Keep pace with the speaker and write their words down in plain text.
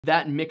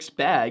That mixed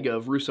bag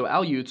of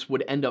Russo-Aleuts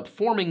would end up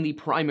forming the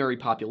primary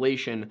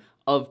population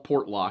of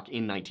Portlock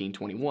in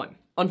 1921.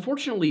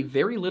 Unfortunately,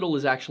 very little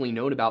is actually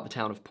known about the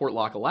town of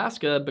Portlock,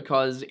 Alaska,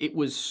 because it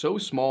was so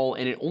small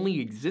and it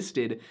only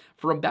existed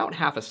for about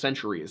half a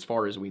century as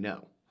far as we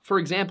know. For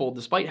example,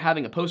 despite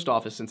having a post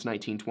office since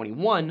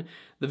 1921,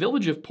 the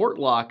village of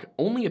Portlock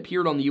only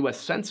appeared on the US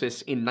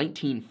Census in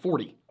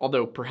 1940,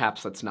 although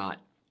perhaps that's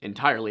not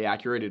entirely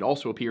accurate. It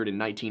also appeared in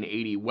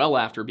 1980, well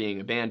after being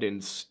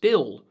abandoned,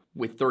 still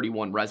with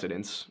 31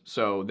 residents,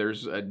 so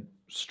there's a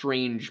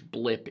strange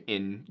blip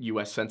in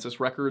US Census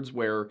records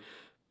where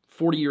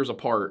 40 years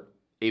apart,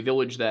 a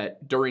village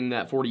that during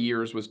that 40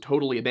 years was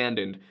totally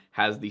abandoned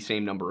has the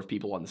same number of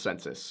people on the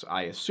census.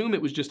 I assume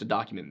it was just a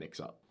document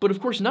mix-up. But of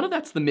course, none of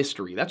that's the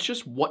mystery. That's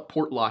just what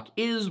Portlock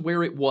is,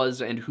 where it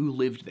was, and who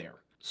lived there.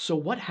 So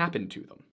what happened to them?